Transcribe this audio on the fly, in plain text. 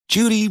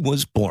Judy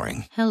was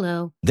boring.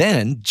 Hello.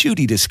 Then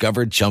Judy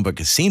discovered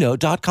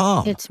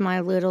ChumbaCasino.com. It's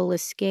my little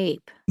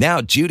escape. Now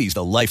Judy's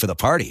the life of the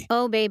party.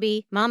 Oh,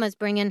 baby, mama's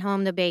bringing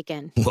home the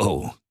bacon.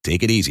 Whoa,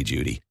 take it easy,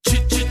 Judy.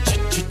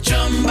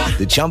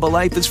 The Chumba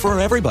life is for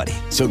everybody.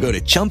 So go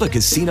to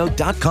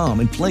ChumbaCasino.com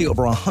and play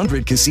over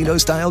 100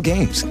 casino-style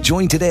games.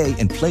 Join today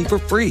and play for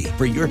free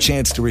for your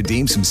chance to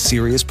redeem some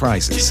serious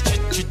prizes.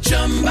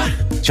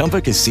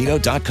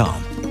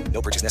 ChumbaCasino.com.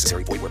 No purchase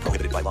necessary. Void where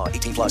prohibited by law.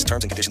 18 plus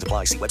terms and conditions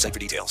apply. See website for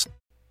details.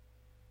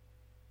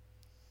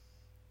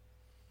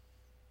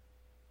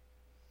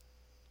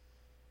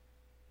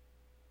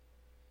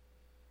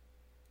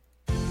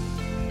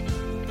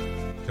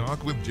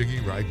 Talk with Jiggy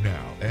right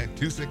now at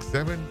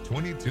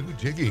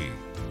 267-22-JIGGY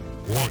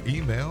or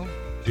email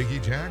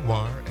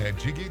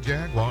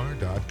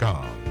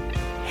jiggyjaguar@jiggyjaguar.com.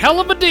 Hell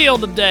of a deal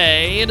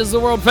today. It is the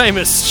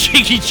world-famous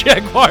Jiggy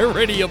Jaguar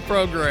radio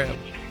program.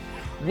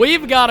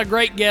 We've got a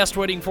great guest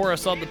waiting for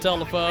us on the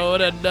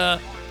telephone, and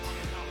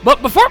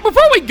but before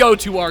we go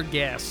to our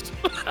guest,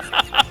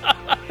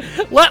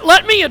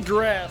 let me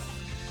address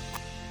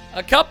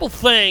a couple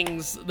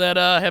things that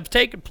have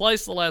taken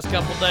place the last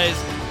couple days.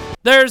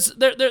 There's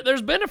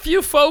been a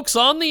few folks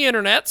on the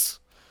internets,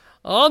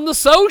 on the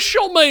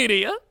social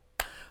media,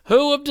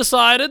 who have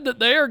decided that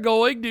they are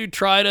going to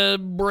try to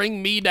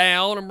bring me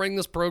down and bring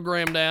this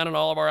program down and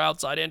all of our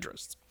outside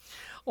interests.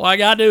 Well, I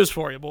got news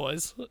for you,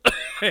 boys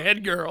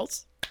and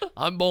girls.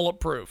 I'm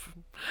bulletproof.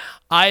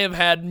 I have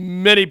had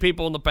many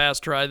people in the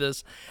past try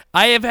this.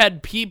 I have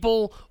had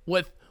people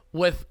with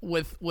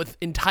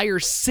entire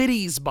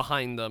cities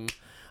behind them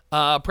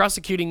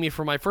prosecuting me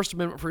for my First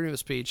Amendment freedom of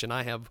speech, and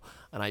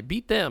I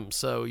beat them.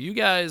 So you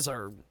guys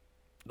are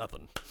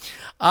nothing.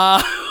 We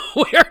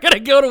are going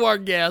to go to our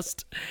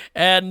guest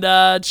and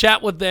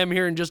chat with them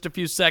here in just a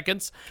few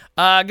seconds.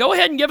 Go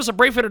ahead and give us a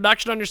brief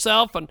introduction on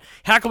yourself and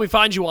how can we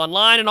find you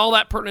online and all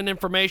that pertinent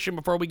information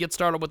before we get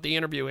started with the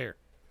interview here.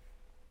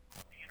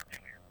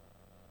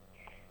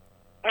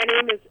 My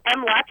name is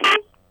M. Latchy.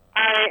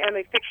 I am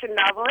a fiction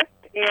novelist,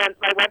 and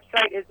my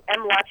website is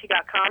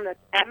mlatchy.com. That's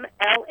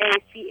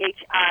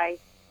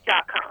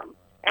MLACHI.com.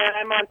 And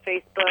I'm on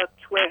Facebook,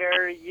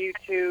 Twitter,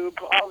 YouTube,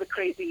 all the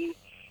crazy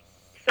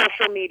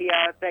social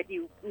media that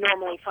you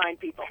normally find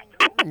people.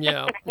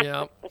 Yeah.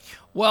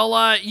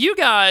 Well, you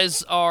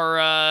guys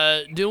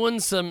are doing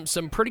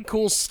some pretty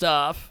cool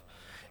stuff.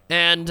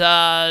 And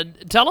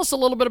tell us a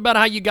little bit about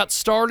how you got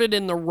started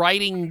in the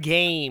writing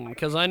game,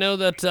 because I know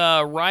that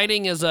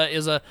writing is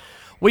a.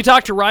 We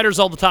talk to writers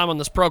all the time on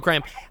this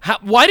program.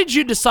 Why did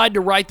you decide to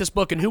write this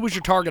book, and who was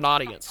your target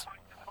audience?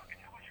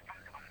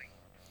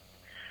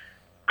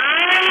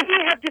 I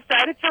have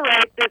decided to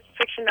write this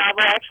fiction novel.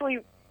 I actually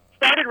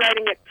started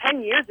writing it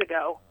 10 years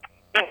ago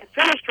and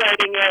finished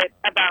writing it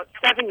about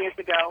 7 years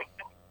ago.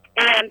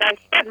 And I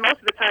spent most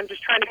of the time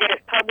just trying to get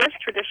it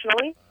published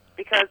traditionally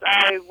because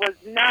I was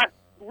not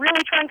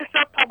really trying to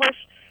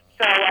self-publish,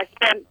 so I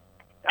spent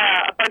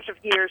a bunch of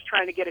years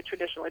trying to get it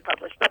traditionally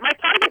published. But my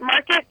target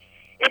market,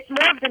 it's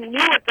more of the new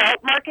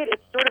adult market.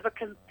 It's sort of a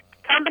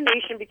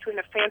combination between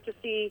a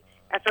fantasy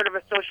and sort of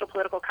a social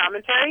political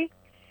commentary.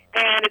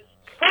 And it's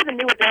for the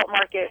new adult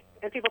market.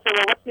 And people say,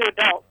 well, what's new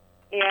adult?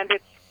 And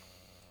it's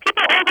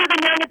people older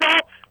than young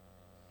adults,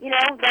 you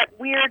know, that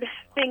weird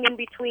thing in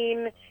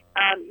between.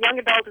 Young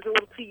adult is a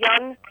little too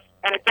young,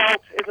 and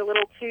adult is a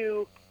little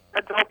too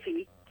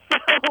adulty. So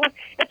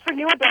it's for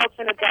new adults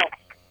and adults,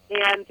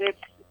 and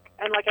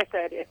like I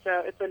said, it's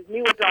a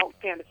new adult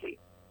fantasy.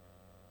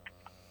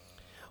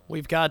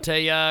 We've got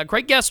a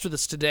great guest with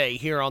us today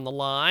here on the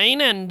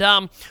line, and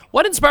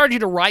what inspired you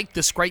to write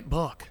this great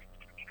book?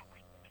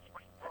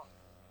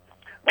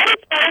 What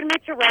inspired me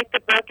to write the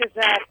book is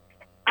that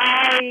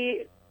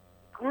I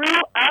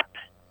grew up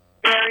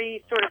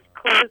very sort of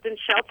closed and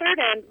sheltered,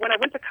 and when I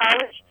went to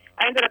college,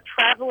 I ended up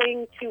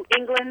traveling to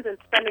England and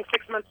spending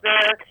 6 months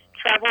there,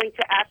 traveling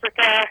to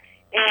Africa,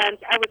 and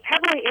I was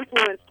heavily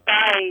influenced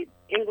by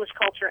English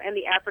culture and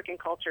the African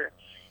culture.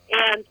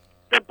 And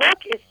the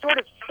book is sort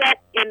of set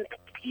in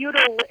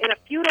a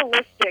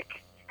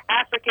feudalistic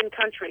African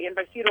country, and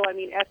by feudal I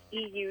mean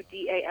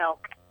Feudal.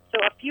 So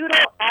a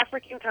feudal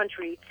African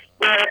country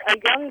where a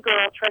young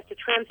girl tries to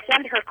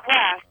transcend her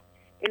class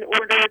in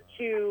order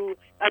to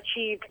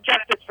achieve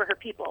justice for her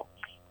people.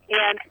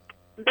 And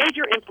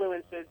major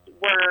influences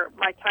were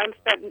my time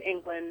spent in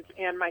England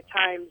and my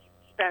time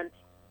spent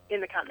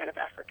in the continent of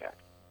Africa.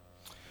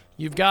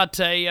 You've got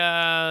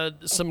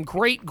some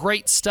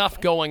great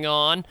stuff going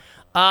on.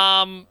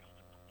 Right.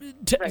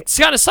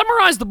 Kind of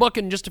summarize the book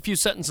in just a few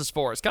sentences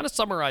for us. Kind of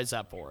summarize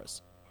that for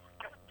us.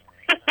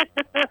 Well,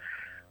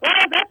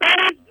 that's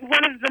always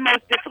one of the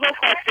most difficult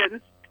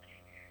questions,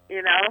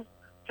 you know.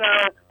 So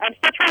I'm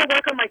still trying to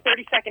work on my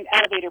 30-second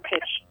elevator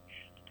pitch.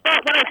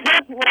 But what I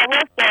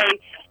will say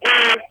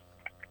is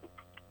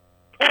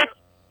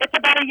it's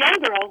about a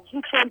young girl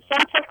who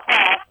transcends her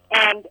class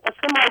and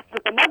assimilates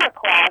with another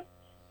class,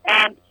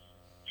 and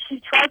she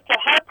tries to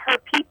help her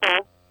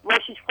people where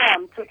she's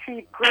from to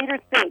achieve greater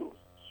things.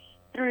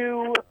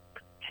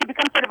 She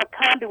becomes sort of a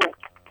conduit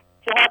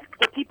to help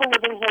the people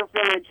living in her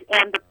village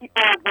and the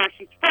people where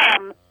she's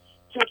from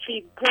to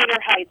achieve greater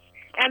heights.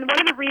 And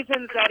one of the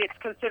reasons that it's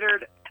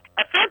considered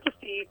a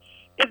fantasy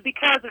is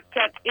because it's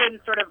set in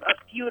sort of a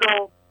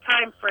feudal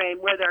time frame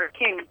where there are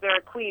kings, there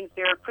are queens,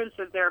 there are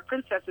princes, there are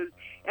princesses,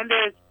 and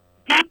there's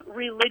deep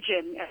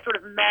religion and sort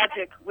of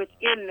magic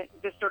within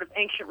this sort of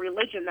ancient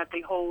religion that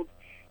they hold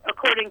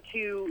according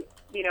to,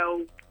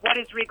 what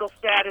is regal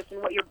status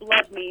and what your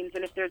blood means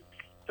and if there's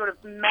sort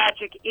of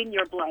magic in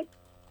your blood.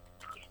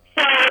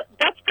 So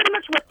that's pretty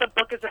much what the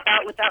book is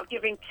about without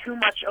giving too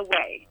much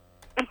away.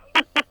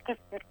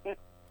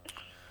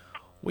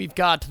 We've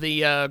got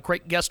the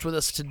great guest with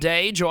us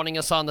today, joining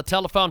us on the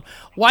telephone.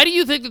 Why do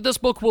you think that this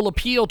book will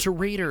appeal to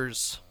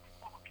readers?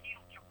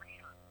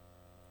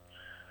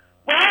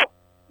 Well,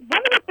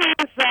 one of the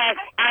things that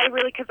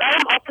because I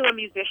am also a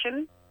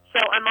musician, so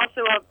I'm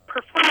also a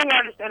performing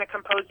artist and a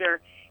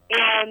composer,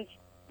 and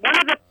one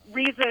of the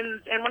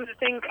reasons and one of the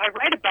things I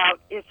write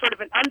about is sort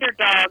of an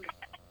underdog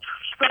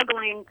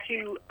struggling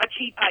to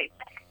achieve heights.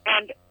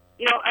 And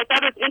I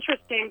thought it was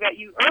interesting that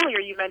earlier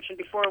you mentioned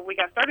before we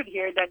got started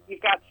here that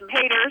you've got some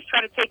haters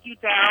trying to take you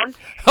down.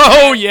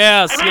 Oh,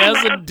 yes,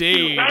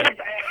 indeed.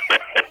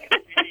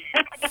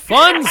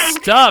 Fun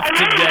stuff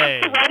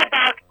today.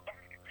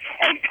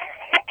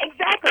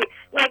 Exactly.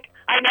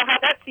 I know how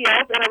that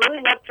feels, and I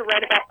really love to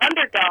write about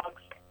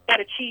underdogs that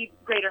achieve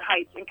greater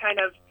heights and kind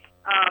of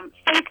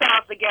face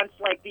off against,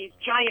 these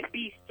giant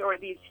beasts or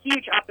these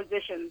huge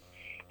oppositions.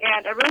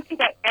 And I really think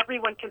that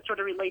everyone can sort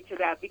of relate to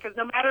that because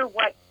no matter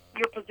what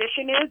your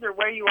position is or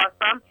where you are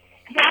from,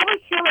 you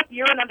always feel like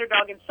you're an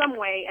underdog in some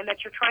way and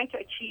that you're trying to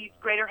achieve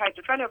greater heights.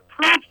 You're trying to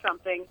prove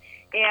something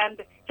and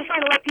just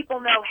trying to let people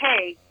know,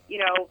 hey,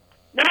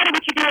 no matter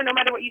what you do or no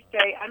matter what you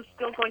say, I'm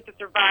still going to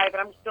survive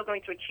and I'm still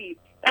going to achieve.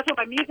 That's what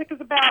my music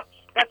is about.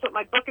 That's what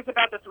my book is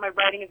about. That's what my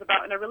writing is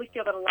about. And I really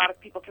feel that a lot of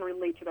people can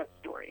relate to that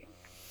story.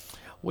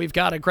 We've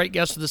got a great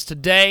guest with us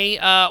today.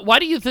 Why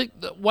do you think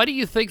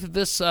that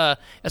this,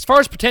 as far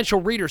as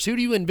potential readers, who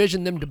do you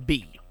envision them to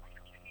be?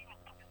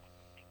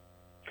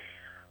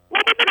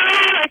 Well, with an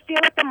eye, I feel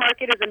like the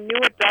market is a new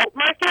adult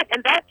market,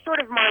 and that sort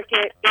of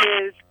market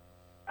is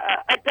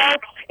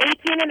adults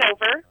 18 and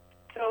over.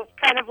 So it's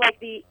kind of like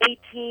the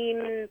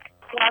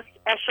 18-plus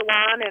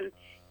echelon, and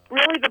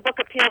really the book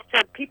appeals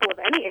to people of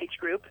any age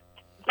group.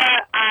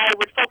 But I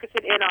would focus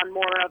it in on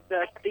more of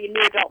the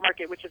new adult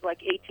market, which is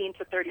 18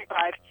 to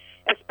 35,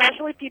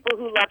 especially people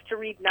who love to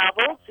read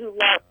novels, who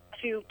love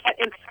to get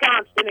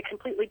ensconced in a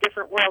completely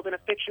different world, in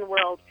a fiction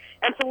world,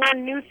 and to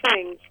learn new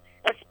things.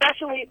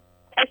 Especially,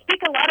 I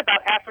speak a lot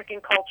about African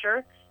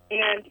culture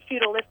and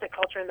feudalistic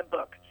culture in the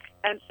book.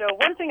 And so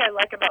one thing I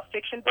like about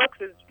fiction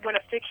books is when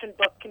a fiction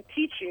book can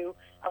teach you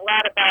a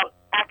lot about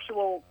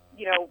actual,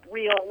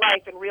 real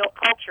life and real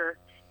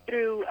culture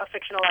through a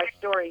fictionalized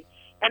story.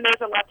 And there's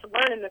a lot to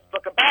learn in this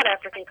book about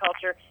African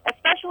culture,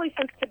 especially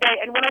since today,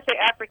 and when I say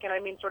African, I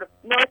mean sort of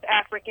North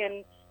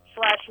African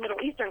 / Middle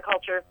Eastern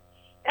culture.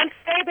 And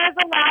today there's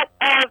a lot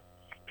of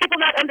people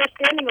not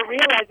understanding or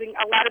realizing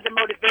a lot of the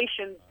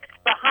motivations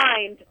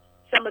behind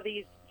some of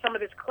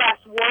this class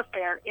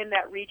warfare in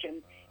that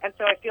region. And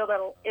so I feel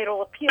that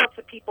it'll appeal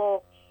to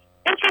people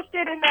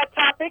interested in that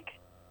topic,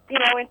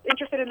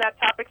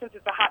 since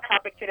it's a hot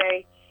topic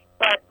today,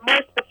 but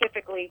more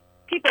specifically,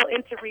 people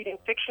into reading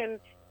fiction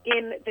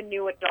in the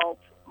new adult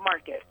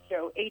market.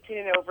 So 18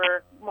 and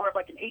over, more of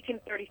an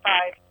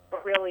 1835,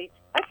 but really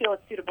I feel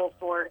it's suitable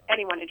for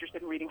anyone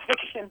interested in reading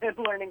fiction and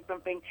learning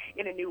something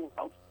in a new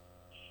world.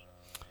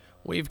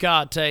 We've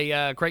got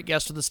a great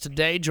guest with us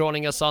today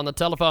joining us on the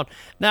telephone.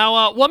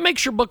 Now, what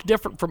makes your book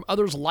different from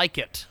others like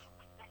it?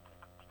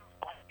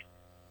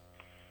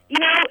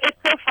 It's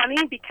so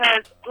funny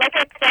because, like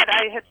I said,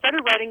 I had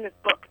started writing this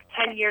book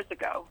 10 years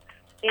ago,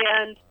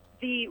 and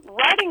the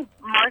writing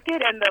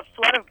market and the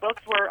flood of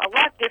books were a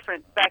lot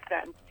different back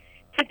then.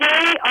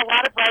 Today, a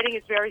lot of writing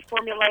is very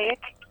formulaic,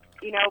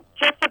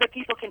 just so that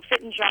people can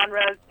fit in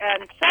genres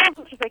and sell as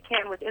much as they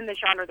can within the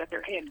genre that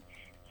they're in.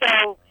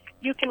 So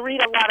you can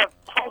read a lot of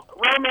pulp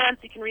romance,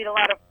 you can read a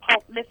lot of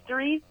pulp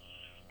mystery.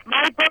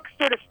 My book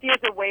sort of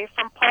steers away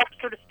from pulp,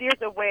 sort of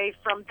steers away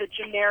from the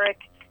generic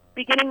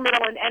beginning,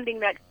 middle, and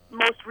ending that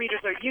most readers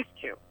are used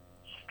to.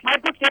 My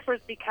book differs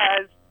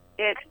because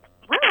it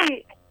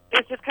really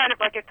is just kind of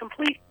like a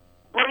complete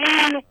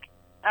brain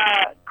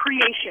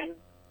creation.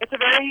 It's a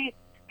very,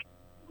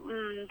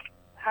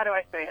 how do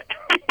I say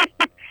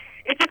it?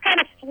 It just kind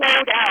of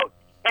flowed out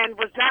and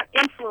was not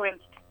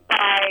influenced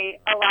by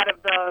a lot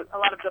of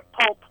the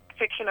pulp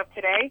fiction of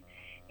today.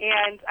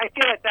 And I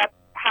feel like that's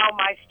how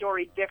my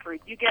story differs.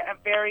 You get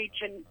a very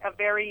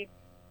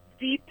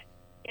deep,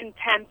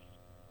 intense,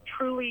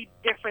 truly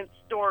different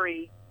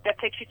story that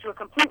takes you to a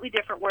completely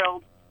different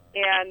world,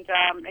 and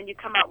you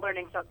come out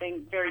learning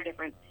something very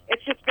different.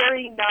 It's just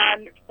very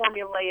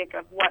non-formulaic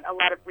of what a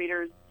lot of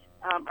readers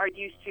are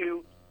used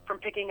to from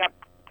picking up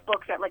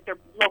books at their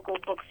local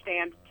book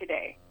stand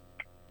today.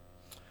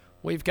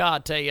 We've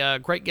got a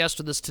great guest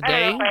with us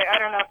today. I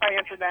don't know if I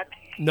answered that.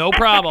 No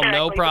problem,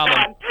 no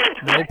problem.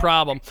 No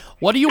problem.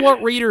 What do you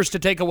want readers to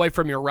take away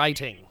from your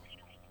writing?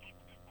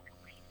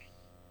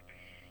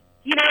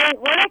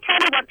 what I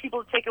kind of want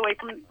people to take away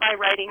from my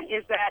writing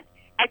is that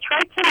I try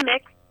to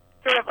mix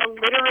sort of a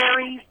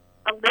literary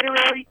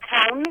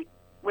tone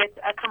with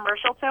a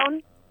commercial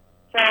tone.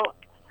 So,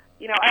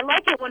 I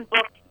like it when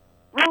books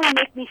really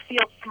make me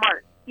feel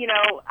smart.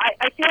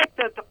 I feel like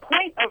the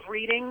point of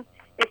reading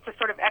is to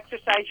sort of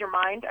exercise your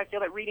mind. I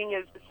feel that reading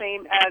is the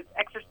same as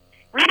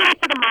reading is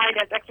to the mind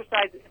as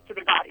exercise is to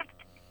the body.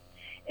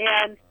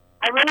 And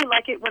I really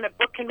like it when a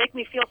book can make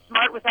me feel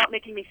smart without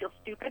making me feel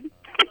stupid.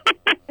 So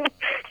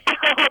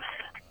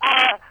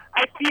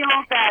I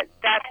feel that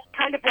that's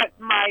kind of what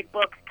my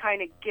book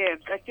kind of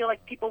gives. I feel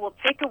like people will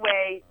take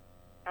away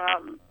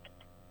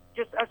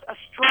just a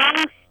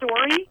strong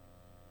story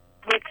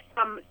with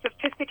some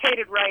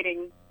sophisticated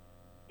writing,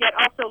 yet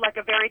also like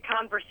a very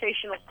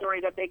conversational story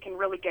that they can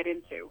really get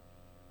into.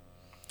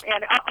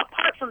 And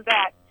apart from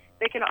that,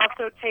 they can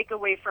also take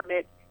away from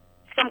it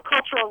some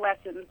cultural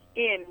lessons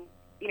in,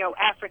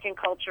 African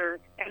culture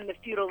and the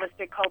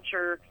feudalistic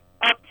culture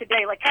of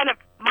today, like kind of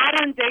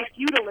modern day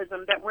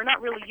feudalism that we're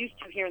not really used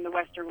to here in the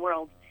Western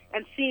world,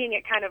 and seeing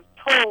it kind of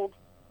told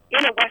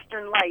in a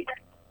Western light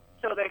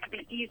so that it could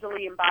be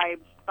easily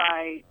imbibed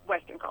by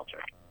Western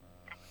culture.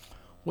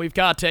 We've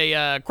got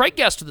a great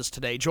guest with us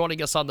today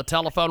joining us on the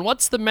telephone.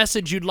 What's the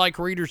message you'd like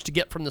readers to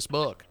get from this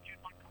book?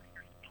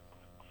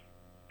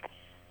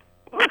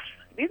 Oof,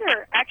 these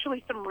are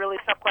actually some really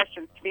tough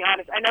questions, to be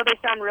honest. I know they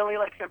sound really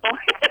simple.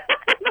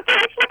 They're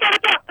actually kind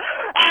of tough.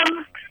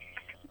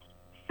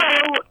 So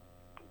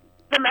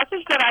the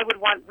message that I would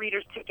want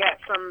readers to get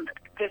from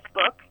this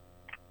book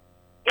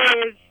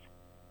is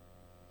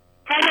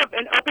kind of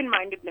an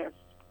open-mindedness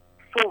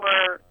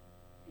for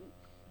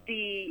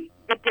the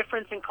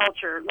difference in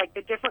culture, like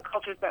the different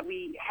cultures that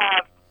we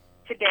have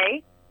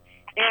today.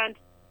 And,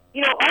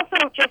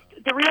 also just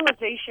the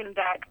realization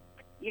that,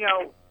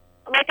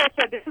 like I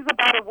said, this is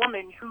about a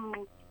woman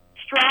who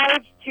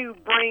strives to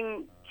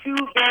bring two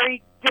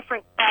very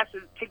different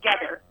classes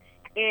together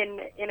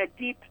in a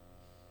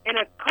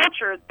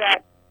culture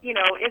that,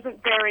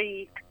 isn't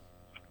very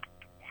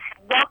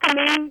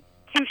welcoming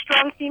to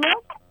strong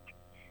females.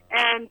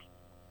 And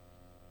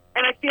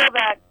I feel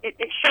that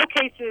it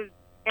showcases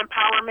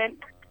empowerment,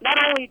 not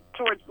only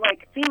towards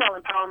female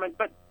empowerment,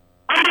 but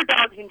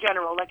underdogs in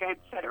general, like I had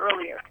said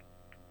earlier.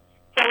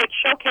 So it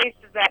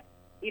showcases that,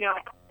 even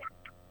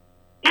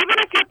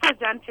if you're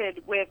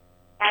presented with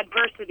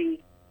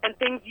adversity and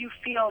things you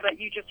feel that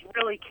you just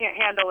really can't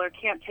handle or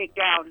can't take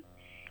down,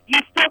 you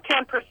still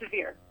can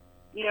persevere,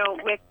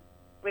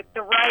 with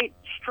the right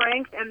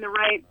strength and the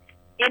right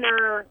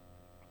inner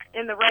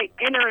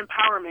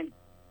empowerment.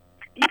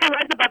 You can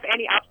rise above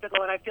any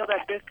obstacle, and I feel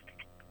that this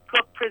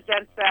book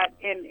presents that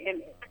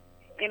in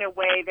a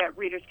way that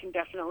readers can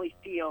definitely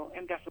feel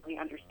and definitely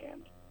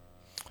understand.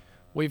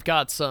 We've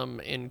got some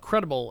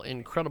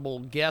incredible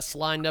guests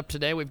lined up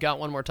today. We've got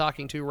one we're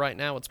talking to right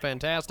now. It's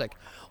fantastic.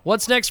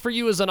 What's next for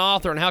you as an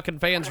author, and how can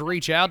fans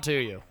reach out to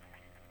you?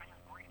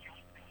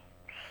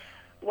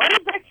 What is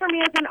next for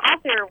me as an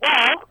author?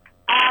 Well,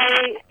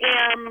 I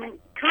am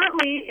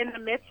currently in the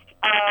midst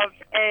of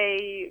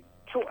a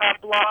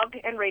blog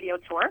and radio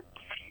tour.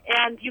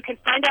 And you can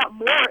find out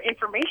more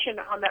information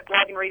on that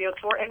blog and radio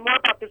tour and more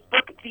about this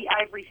book, The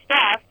Ivory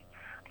Staff,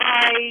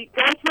 by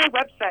going to my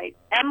website,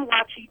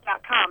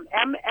 mlatchy.com,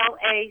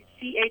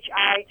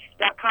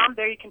 MLACHI.com.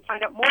 There you can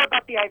find out more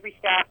about The Ivory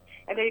Staff,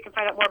 and there you can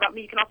find out more about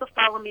me. You can also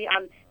follow me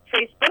on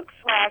Facebook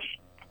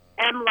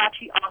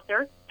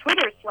 /MLatchyAuthor,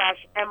 Twitter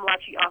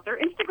 /MLatchyAuthor,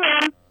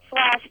 Instagram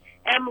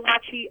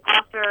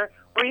 /MLatchyAuthor,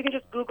 or you can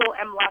just Google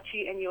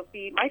Latchy and you'll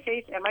see my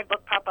face and my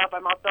book pop up.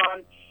 I'm also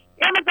on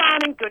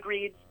Amazon and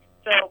Goodreads.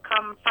 So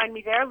come find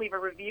me there, leave a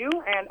review,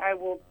 and I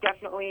will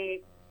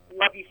definitely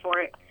love you for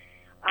it.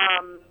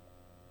 And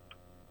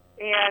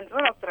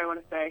what else did I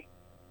want to say?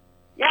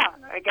 Yeah,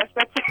 I guess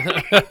that's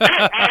it.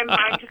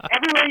 I'm just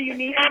everywhere you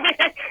need. Everywhere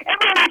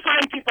you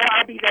find people,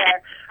 I'll be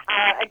there.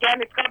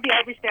 Again, it's called The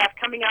Ivory Staff,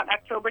 coming out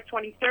October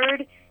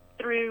 23rd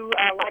through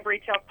Library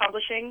Tales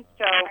Publishing.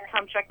 So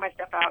come check my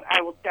stuff out. I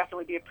will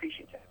definitely be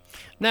appreciative.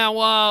 Now,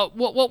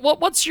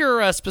 what's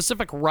your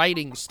specific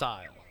writing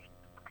style?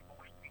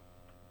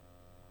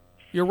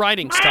 Your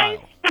writing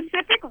style. My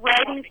specific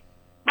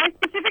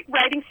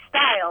writing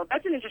style.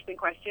 That's an interesting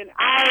question.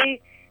 I'm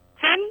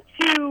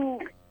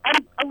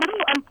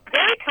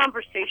very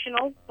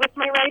conversational with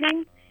my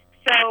writing.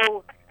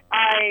 So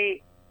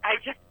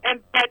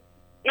but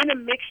in a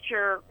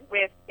mixture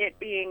with it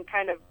being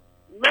kind of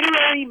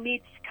literary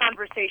meets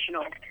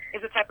conversational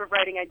is the type of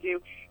writing I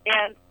do.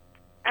 And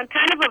I'm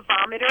kind of a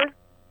vomiter.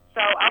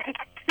 So I'll just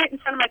sit in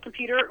front of my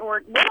computer,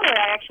 or normally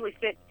I actually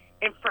sit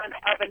in front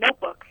of a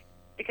notebook,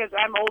 because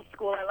I'm old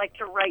school. I like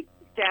to write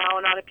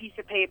down on a piece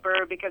of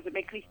paper because it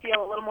makes me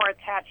feel a little more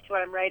attached to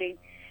what I'm writing.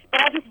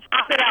 But I'll just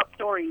vomit out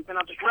stories, and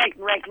I'll just write.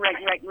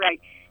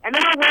 And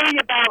then I'll worry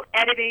about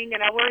editing,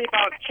 and I'll worry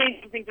about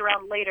changing things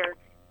around later.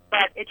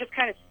 But it just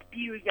kind of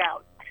spews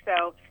out.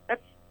 So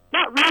that's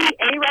not really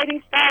a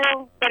writing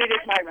style, but it is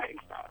my writing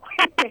style.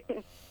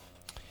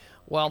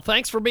 Well,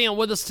 thanks for being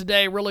with us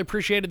today. Really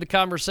appreciated the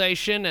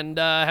conversation, and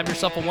have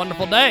yourself a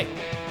wonderful day.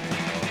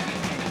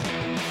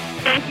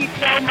 Thank you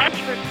so much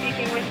for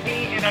speaking with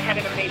me, and I had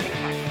an amazing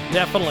time.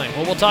 Definitely.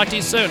 Well, we'll talk to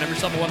you soon. Have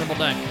yourself a wonderful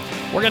day.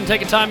 We're going to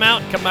take a time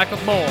out and come back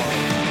with more.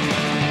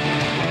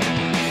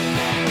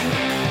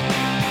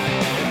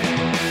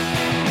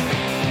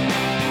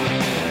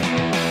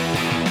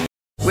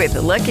 With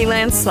the Lucky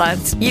Land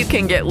Slots, you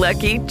can get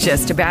lucky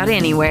just about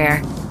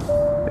anywhere.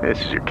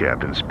 This is your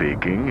captain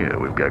speaking.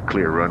 We've got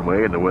clear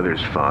runway and the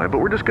weather's fine, but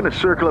we're just going to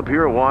circle up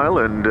here a while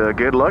and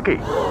get lucky.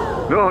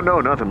 No,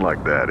 nothing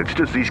like that. It's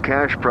just these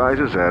cash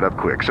prizes add up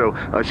quick. So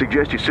I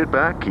suggest you sit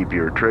back, keep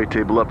your tray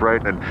table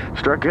upright, and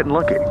start getting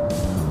lucky.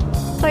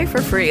 Play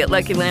for free at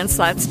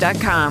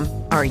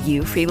LuckyLandSlots.com. Are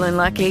you feeling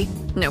lucky?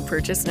 No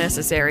purchase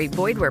necessary.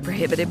 Void where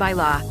prohibited by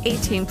law.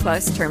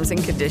 18+ terms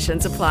and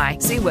conditions apply.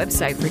 See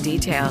website for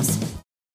details.